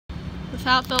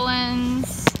without the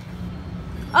lens.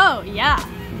 Oh yeah,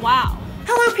 wow.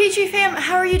 Hello Peachy fam,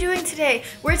 how are you doing today?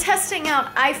 We're testing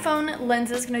out iPhone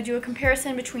lenses, gonna do a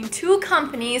comparison between two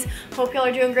companies. Hope y'all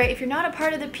are doing great. If you're not a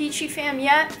part of the Peachy fam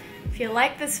yet, if you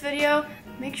like this video,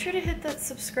 make sure to hit that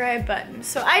subscribe button.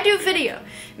 So I do video,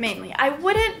 mainly. I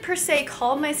wouldn't per se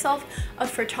call myself a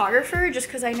photographer just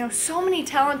because I know so many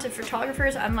talented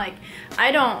photographers. I'm like,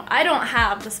 I don't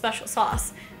have the special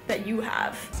sauce that you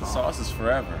have. The sauce is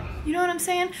forever. You know what I'm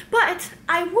saying? But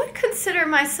I would consider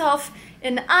myself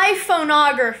an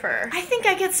iPhoneographer. I think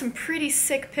I get some pretty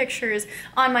sick pictures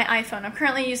on my iPhone. I'm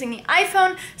currently using the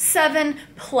iPhone 7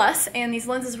 Plus, and these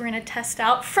lenses we're gonna test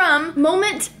out from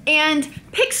Moment and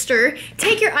Pixter.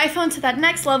 Take your iPhone to that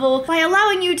next level by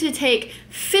allowing you to take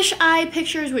fisheye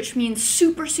pictures, which means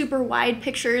super, super wide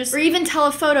pictures, or even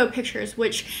telephoto pictures,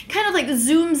 which kind of like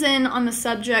zooms in on the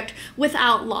subject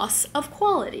without loss of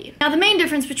quality. Now, the main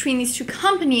difference between these two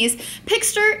companies,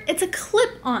 Pixter, it's a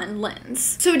clip-on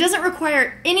lens. So it doesn't require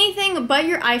anything but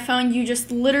your iPhone. You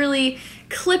just literally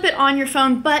clip it on your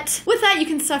phone, but with that you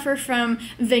can suffer from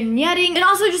vignetting and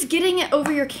also just getting it over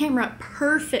your camera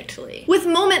perfectly. With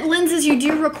Moment lenses, you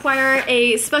do require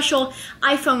a special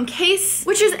iPhone case,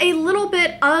 which is a little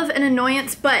bit of an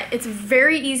annoyance, but it's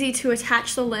very easy to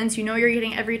attach the lens. You know you're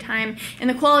getting every time, and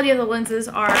the quality of the lenses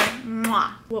are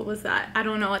mwah. What was that? I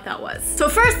don't know what that was. So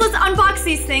first, let's unbox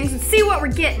these things and see what we're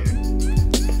getting.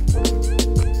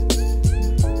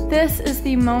 This is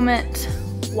the Moment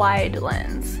wide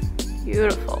lens.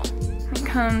 Beautiful. It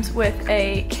comes with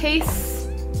a case.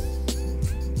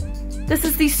 This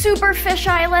is the super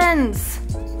fisheye lens.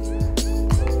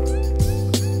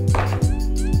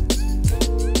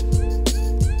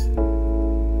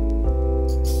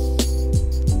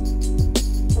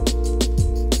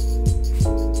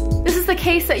 This is the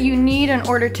case that you need in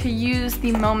order to use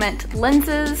the Moment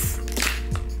lenses.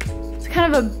 It's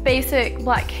kind of a basic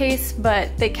black case,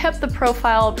 but they kept the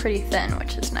profile pretty thin,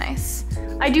 which is nice.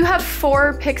 I do have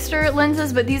 4 Pixter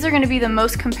lenses, but these are gonna be the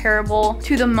most comparable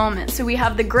to the Moment. So we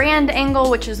have the grand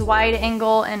angle, which is wide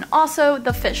angle, and also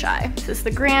the fisheye. This is the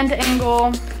grand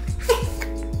angle.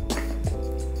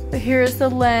 So here's the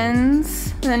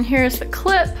lens, and then here's the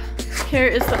clip. Here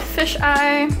is the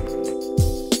fisheye.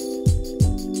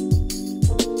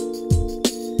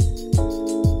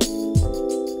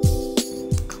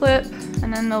 Clip,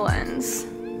 and then the lens.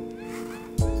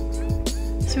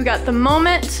 So we got the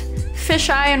Moment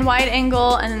fisheye and wide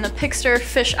angle, and then the Pixter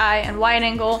fisheye and wide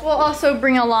angle. We'll also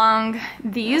bring along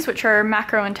these, which are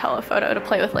macro and telephoto, to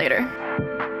play with later.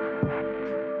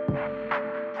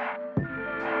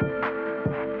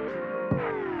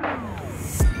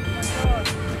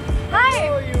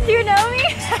 Hi, do you know me?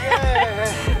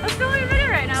 Yeah. Let's film a video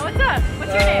right now. What's up?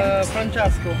 What's your name?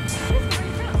 Francesco.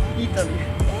 Italy.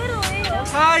 Italy.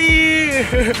 Hi!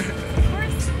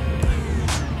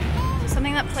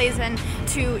 Something that plays in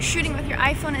to shooting with your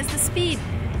iPhone is the speed.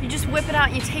 You just whip it out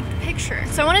and you take the picture.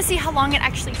 So I want to see how long it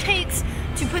actually takes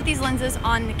to put these lenses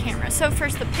on the camera. So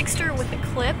first, the Pixter with the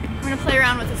clip. I'm going to play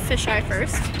around with the fisheye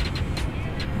first.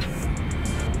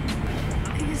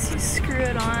 I guess you screw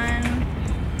it on.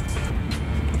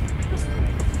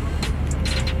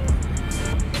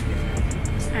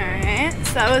 Alright,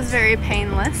 so that was very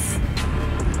painless.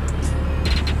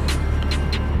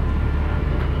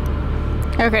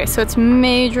 Okay, so it's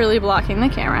majorly blocking the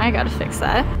camera. I gotta fix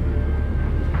that.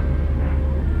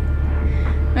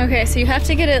 Okay, so you have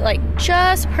to get it like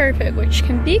just perfect, which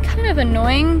can be kind of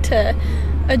annoying to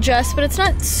adjust, but it's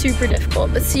not super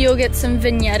difficult. But see, you'll get some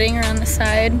vignetting around the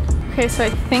side. Okay, so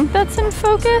I think that's in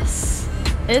focus.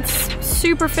 It's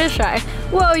super fisheye.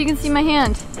 Whoa, you can see my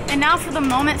hand. And now for the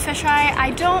Moment fisheye. I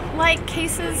don't like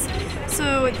cases,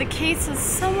 so the case is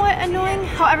somewhat annoying.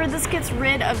 However, this gets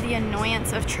rid of the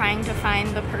annoyance of trying to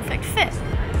find the perfect fit.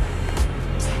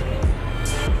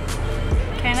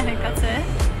 Okay, and I think that's it.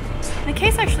 The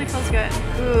case actually feels good.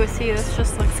 Ooh, see, this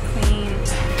just looks clean.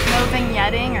 No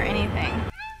vignetting or anything.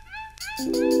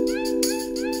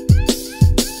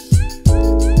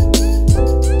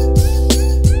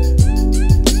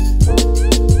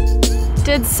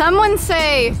 Did someone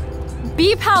say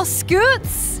Beep House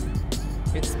Scoots?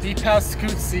 It's Beep House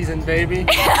Scoot season, baby. And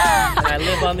I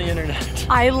live on the internet.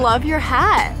 I love your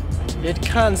hat. It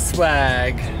can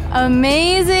swag.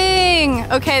 Amazing.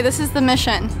 Okay, this is the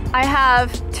mission. I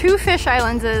have 2 fisheye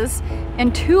lenses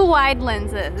and 2 wide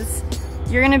lenses.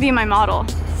 You're gonna be my model.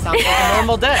 Sounds like a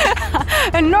normal day.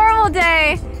 A normal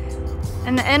day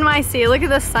in the NYC. Look at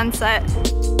this sunset.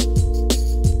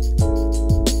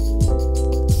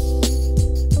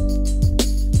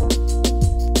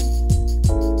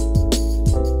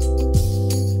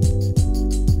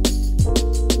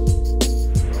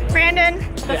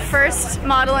 first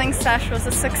modeling sesh was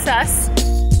a success.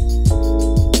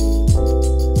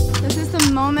 This is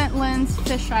the Moment lens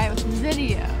fisheye with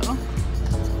video.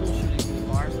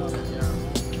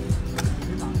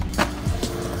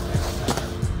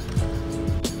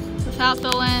 Without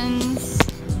the lens.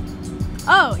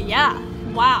 Oh yeah,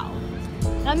 wow.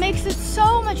 That makes it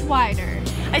so much wider.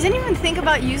 I didn't even think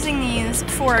about using these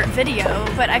for video,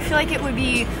 but I feel like it would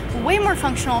be way more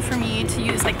functional for me to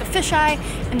use like the fisheye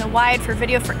and the wide for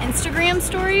video for Instagram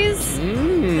stories.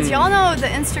 Because y'all know the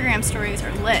Instagram stories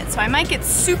are lit, so I might get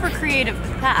super creative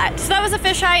with that. So that was a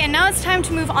fisheye, and now it's time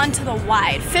to move on to the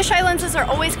wide. Fisheye lenses are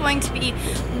always going to be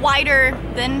wider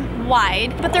than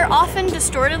wide, but they're often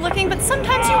distorted looking, but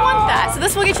sometimes you want that. So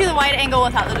this will get you the wide angle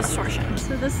without the distortion.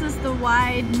 So this is the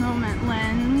wide Moment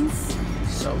lens.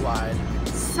 So wide.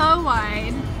 So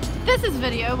wide. This is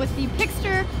video with the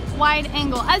Pixter wide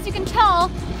angle. As you can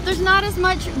tell, there's not as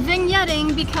much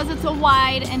vignetting because it's a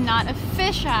wide and not a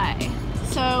fisheye.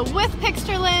 So with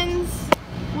Pixter lens,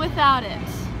 without it.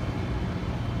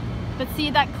 But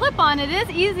see, that clip on, it is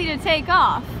easy to take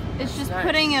off. It's just nice.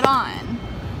 Putting it on.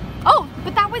 Oh,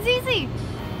 but that was easy.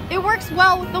 It works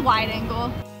well with the wide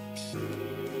angle.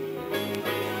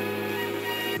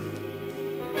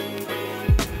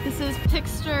 This is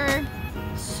Pixter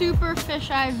Super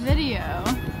Fisheye Video.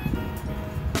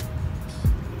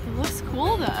 It looks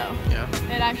cool though. Yeah.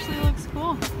 It actually looks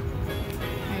cool.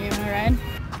 Are you gonna ride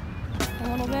a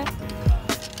little bit?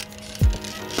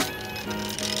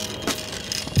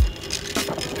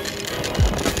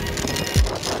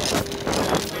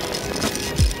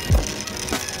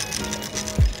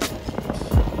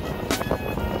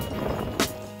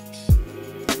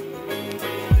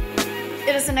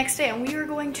 It is the next day and we are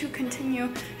going to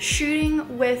continue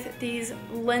shooting with these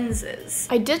lenses.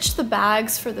 I ditched the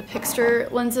bags for the Pixter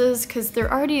lenses because they're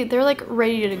like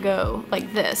ready to go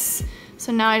like this.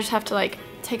 So now I just have to like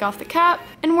take off the cap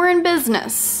and we're in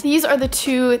business. These are the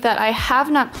two that I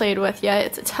have not played with yet.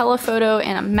 It's a telephoto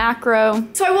and a macro.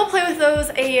 So I will play with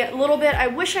those a little bit. I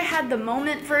wish I had the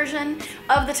Moment version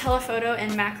of the telephoto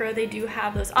and macro. They do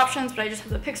have those options, but I just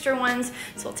have the Pixter ones.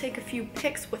 So I'll take a few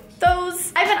pics with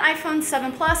those. I have an iPhone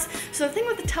 7 Plus. So the thing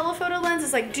with the telephoto lens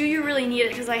is like, do you really need it?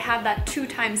 Because I have that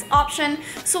 2x option.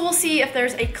 So we'll see if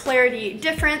there's a clarity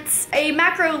difference. A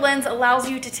macro lens allows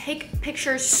you to take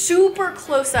pictures super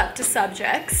close up to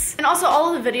subjects. And also all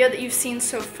of the video that you've seen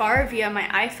so far via my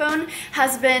iPhone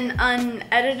has been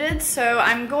unedited, so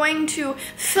I'm going to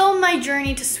film my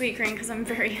journey to Sweetgreen because I'm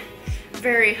very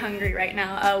hungry right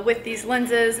now with these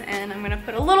lenses, and I'm gonna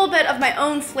put a little bit of my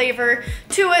own flavor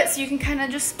to it so you can kind of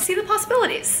just see the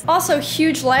possibilities. Also,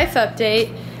 huge life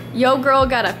update. Yo girl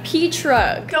got a peach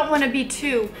rug. Don't want to be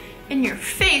too in your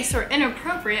face or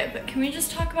inappropriate, but can we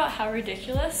just talk about how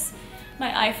ridiculous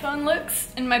my iPhone looks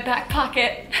in my back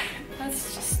pocket?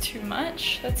 That's just too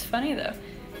much. That's funny though.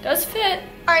 Does fit.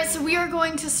 All right, so we are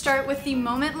going to start with the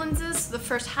Moment lenses. So the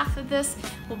first half of this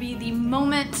will be the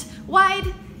Moment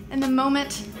wide and the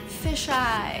Moment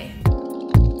fisheye.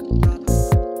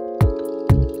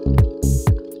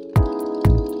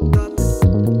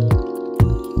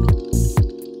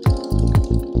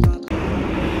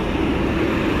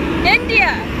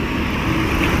 India.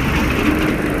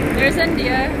 There's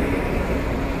India.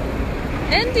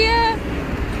 India.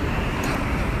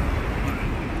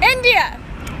 India!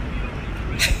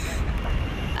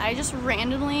 I just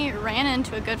randomly ran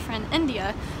into a good friend,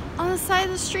 India, on the side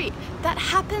of the street. That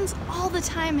happens all the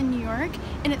time in New York,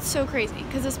 and it's so crazy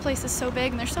because this place is so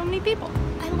big and there's so many people.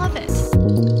 I love it.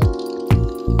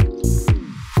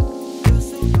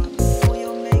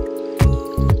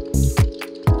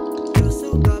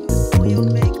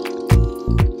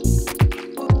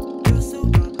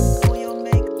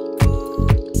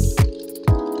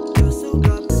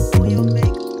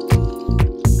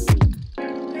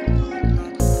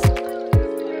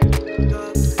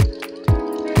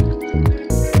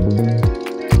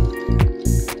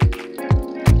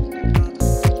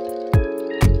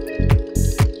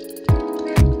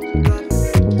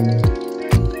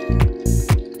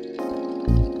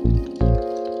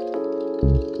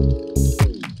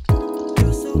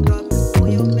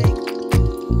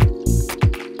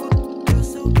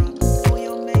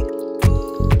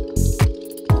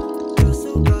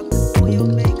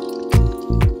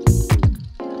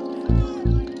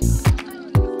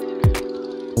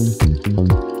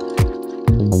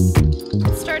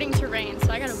 It's starting to rain,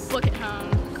 so I gotta book it home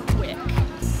quick.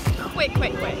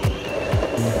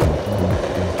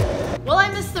 Will I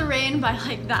miss the rain by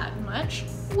like that much?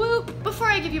 Whoop! Before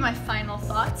I give you my final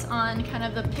thoughts on kind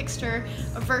of the Pixter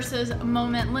versus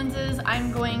Moment lenses,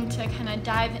 I'm going to kind of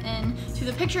dive in to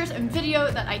the pictures and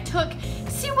video that I took,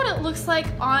 see what it looks like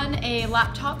on a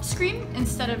laptop screen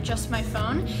instead of just my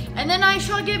phone, and then I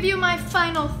shall give you my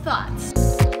final thoughts.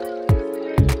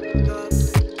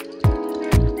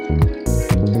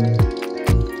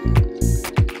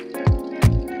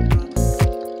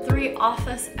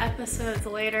 Office episodes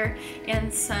later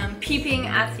and some peeping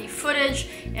at the footage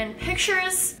and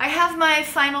pictures, I have my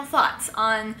final thoughts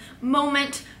on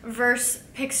Moment versus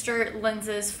Pixter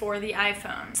lenses for the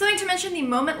iPhone. Something to mention, the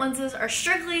Moment lenses are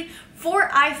strictly for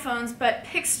iPhones, but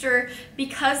Pixter,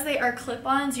 because they are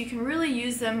clip-ons, you can really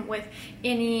use them with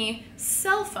any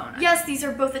cell phone. Yes, these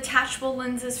are both attachable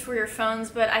lenses for your phones,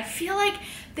 but I feel like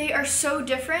they are so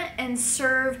different and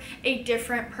serve a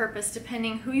different purpose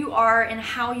depending who you are and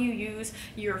how you use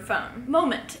your phone.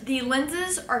 Moment. The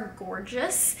lenses are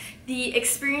gorgeous. The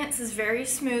experience is very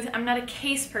smooth. I'm not a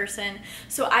case person,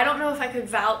 so I don't know if I could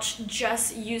vouch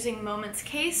just using Moment's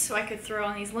case, so I could throw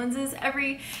on these lenses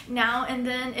every now and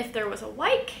then. If there was a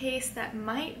white case, that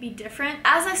might be different.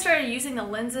 As I started using the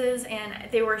lenses, and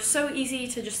they were so easy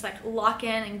to just like lock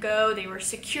in and go, they were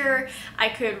secure, I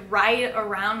could ride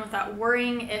around without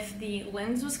worrying if the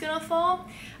lens was gonna fall.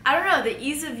 I don't know, the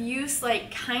ease of use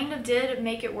like kind of did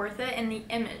make it worth it, and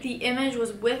the image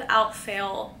was without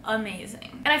fail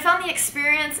amazing. And I found the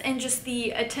experience and just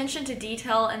the attention to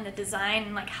detail and the design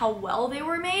and like how well they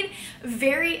were made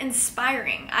very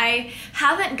inspiring. I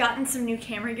haven't gotten some new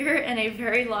camera gear in a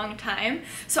very long time,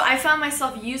 so I found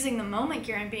myself using the Moment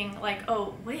gear and being like,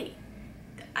 oh wait,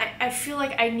 I feel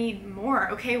like I need more.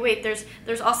 Okay, wait,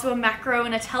 there's also a macro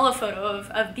and a telephoto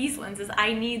of these lenses.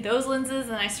 I need those lenses.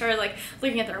 And I started like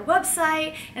looking at their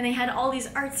website, and they had all these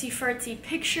artsy fartsy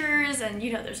pictures, and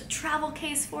you know, there's a travel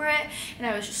case for it. And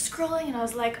I was just scrolling and I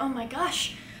was like, oh my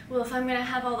gosh, well, if I'm gonna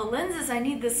have all the lenses, I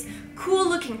need this cool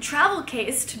looking travel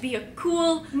case to be a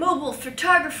cool mobile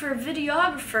photographer,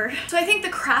 videographer. So I think the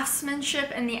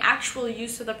craftsmanship and the actual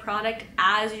use of the product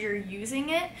as you're using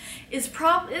it is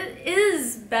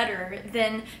better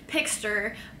than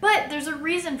Pixter, but there's a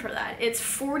reason for that. It's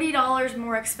 $40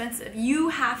 more expensive. You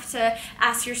have to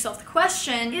ask yourself the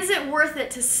question, is it worth it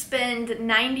to spend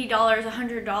 $90,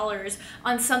 $100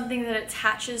 on something that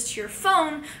attaches to your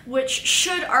phone, which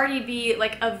should already be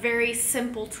like a very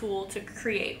simple tool to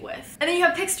create with. And then you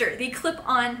have Pixter, the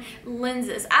clip-on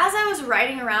lenses. As I was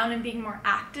riding around and being more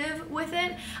active with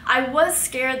it, I was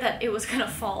scared that it was gonna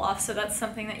fall off, so that's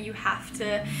something that you have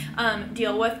to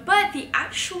deal with. But the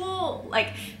actual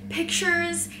like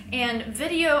pictures and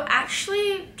video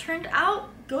actually turned out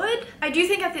good. I do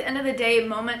think at the end of the day,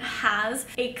 Moment has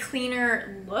a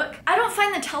cleaner look. I don't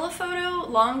find the telephoto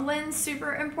long lens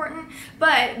super important,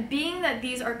 but being that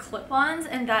these are clip-ons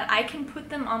and that I can put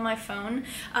them on my phone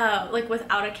like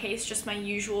without a case, just my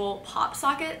usual pop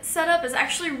socket setup, is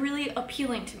actually really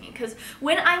appealing to me, because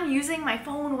when I'm using my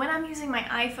phone, when I'm using my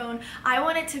iPhone, I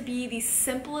want it to be the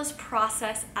simplest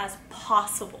process as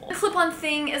possible. The clip-on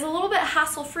thing is a little bit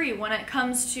hassle-free when it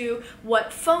comes to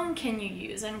what phone can you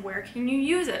use and where can you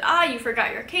use it. You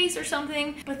forgot your case or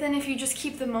something, but then if you just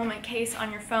keep the Moment case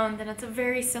on your phone, then it's a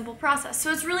very simple process.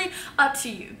 So it's really up to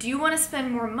you. Do you want to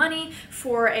spend more money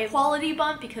for a quality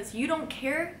bump because you don't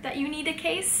care that you need a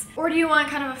case? Or do you want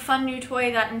kind of a fun new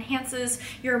toy that enhances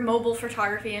your mobile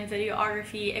photography and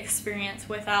videography experience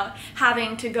without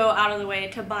having to go out of the way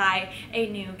to buy a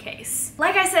new case?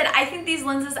 Like I said, I think these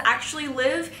lenses actually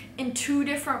live in two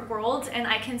different worlds, and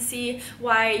I can see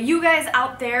why you guys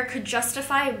out there could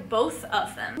justify both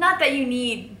of them. Not that you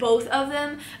need both of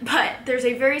them, but there's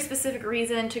a very specific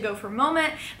reason to go for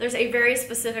Moment. There's a very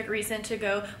specific reason to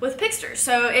go with Pixter.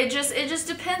 So it just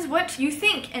depends what you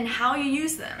think and how you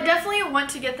use them. I definitely want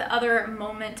to get the other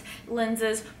Moment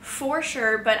lenses for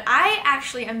sure, but I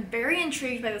actually am very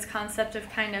intrigued by this concept of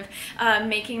kind of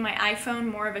making my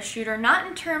iPhone more of a shooter. Not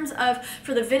in terms of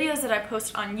for the videos that I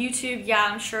post on YouTube. Yeah,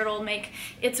 I'm sure it'll make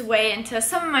its way into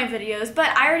some of my videos,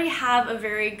 but I already have a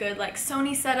very good like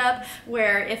Sony setup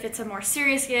where if it's a more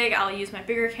serious gig, I'll use my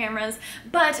bigger cameras,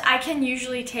 but I can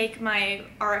usually take my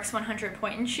RX100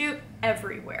 point and shoot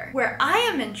everywhere. Where I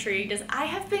am intrigued is I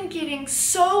have been getting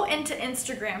so into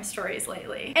Instagram stories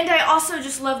lately, and I also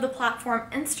just love the platform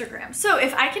Instagram. So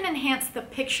if I can enhance the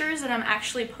pictures that I'm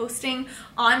actually posting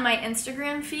on my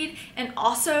Instagram feed and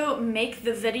also make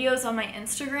the videos on my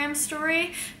Instagram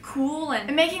story cool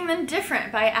and making them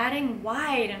different by adding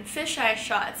wide and fisheye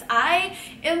shots, I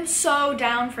am so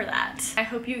down for that. I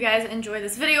hope you guys enjoy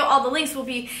this video. All the links will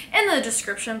be in the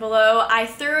description below. I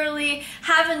thoroughly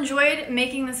have enjoyed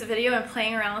making this video and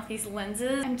playing around with these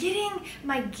lenses. I'm getting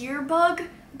my gear bug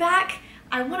back.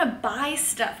 I want to buy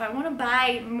stuff. I want to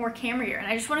buy more camera gear, and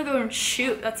I just want to go and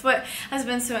shoot. That's what has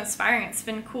been so inspiring. It's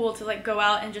been cool to like go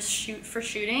out and just shoot for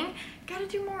shooting. Gotta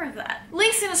do more of that.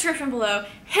 Links in the description below.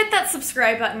 Hit that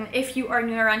subscribe button if you are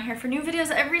new around here for new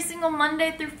videos every single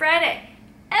Monday through Friday.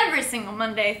 Every single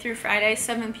Monday through Friday,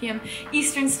 7 p.m.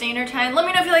 Eastern Standard Time. Let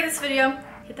me know if you like this video.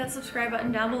 Hit that subscribe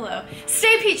button down below.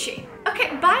 Stay peachy.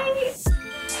 Okay, bye.